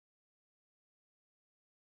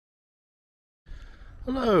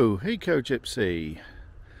Hello, Gypsy.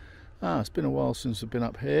 It's been a while since I've been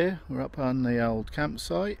up here. We're up on the old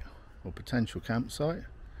campsite, or potential campsite.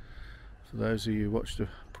 For those of you who watched the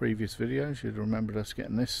previous videos, you'd remembered us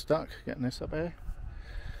getting this stuck, getting this up here.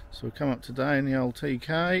 So we come up today in the old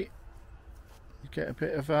TK, get a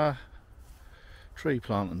bit of tree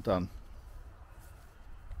planting done.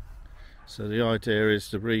 So the idea is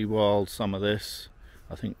to rewild some of this.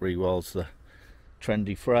 I think rewild's the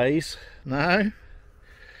trendy phrase now.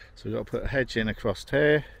 So we've got to put a hedge in across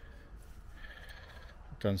here.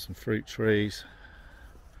 We've done some fruit trees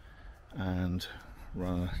and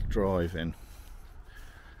run a drive in.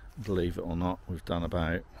 Believe it or not, we've done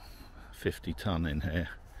about 50 tonne in here,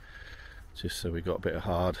 just so we got a bit of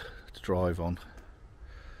hard to drive on.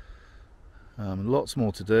 Lots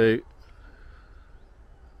more to do.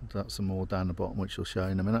 That's some more down the bottom, which I'll show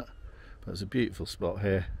you in a minute. But it's a beautiful spot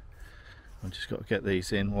here. I've just got to get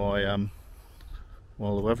these in while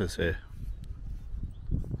the weather's here.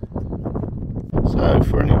 So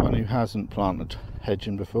for anyone who hasn't planted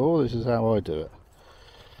hedging before, this is how I do it.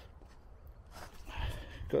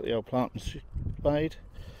 Got the old planting spade,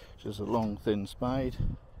 which is a long thin spade,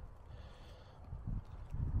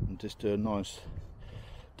 and just do a nice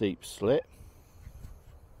deep slit.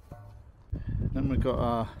 Then we've got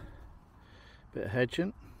our bit of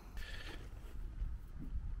hedging.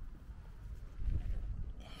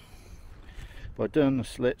 By doing the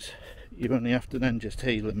slits, you only have to then just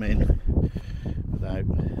heel them in without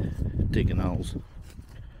digging holes.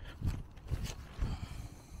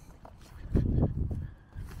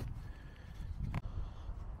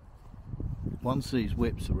 Once these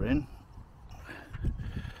whips are in,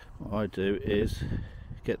 what I do is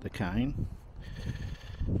get the cane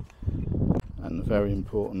and the very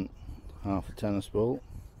important half a tennis ball.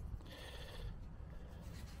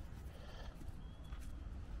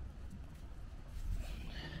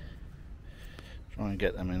 Try and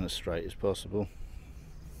get them in as straight as possible.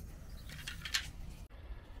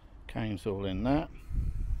 Cane's all in that.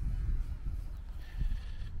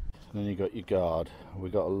 And then you got your guard.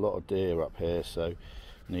 We've got a lot of deer up here, so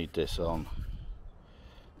need this on.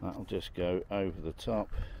 That'll just go over the top,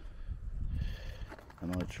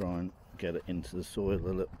 and I try and get it into the soil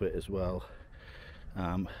a little bit as well.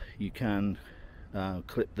 You can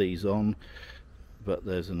clip these on, but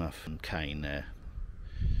there's enough cane there.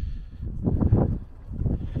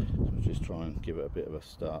 Just try and give it a bit of a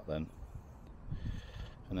start then,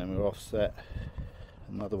 and then we're offset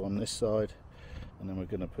another one this side, and then we're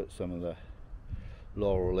going to put some of the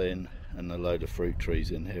laurel in and a load of fruit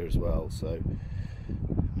trees in here as well. So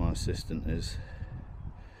my assistant is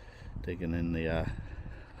digging in the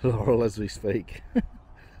laurel as we speak.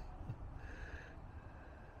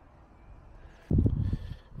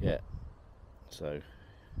 Yeah, so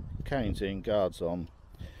cane's in, guards on,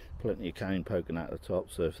 plenty of cane poking out the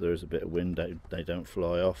top, so if there is a bit of wind they don't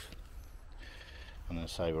fly off. And then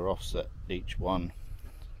say we're offset each one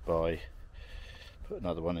by put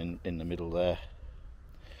another one in the middle there,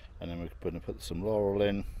 and then we're going to put some laurel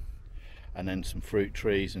in, and then some fruit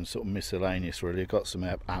trees and sort of miscellaneous really. I've got some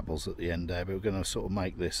apples at the end there, but we're going to sort of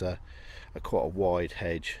make this a quite a wide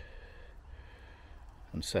hedge,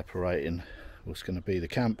 and separating what's going to be the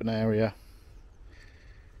camping area,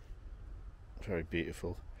 very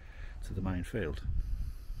beautiful, to the main field.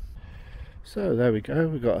 So there we go,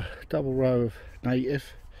 we've got a double row of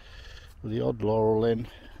native with the odd laurel in,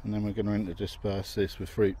 and then we're going to intersperse this with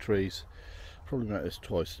fruit trees. Probably make this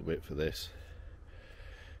twice the width for this,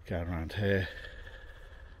 going around here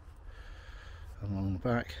and along the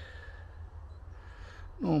back.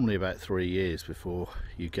 Normally about 3 years before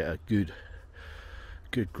you get a good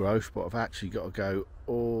growth, but I've actually got to go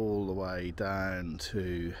all the way down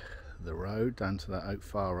to the road, down to that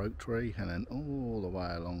far oak tree, and then all the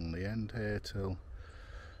way along the end here till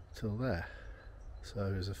there. So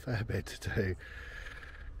there's a fair bit to do,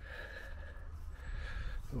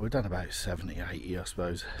 but we've done about 70-80 I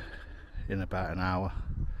suppose in about an hour,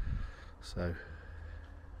 so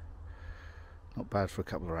not bad for a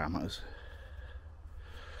couple of amateurs.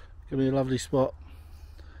 Gonna be a lovely spot.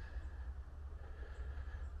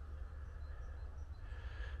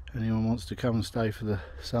 Anyone wants to come and stay for the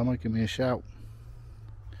summer, give me a shout.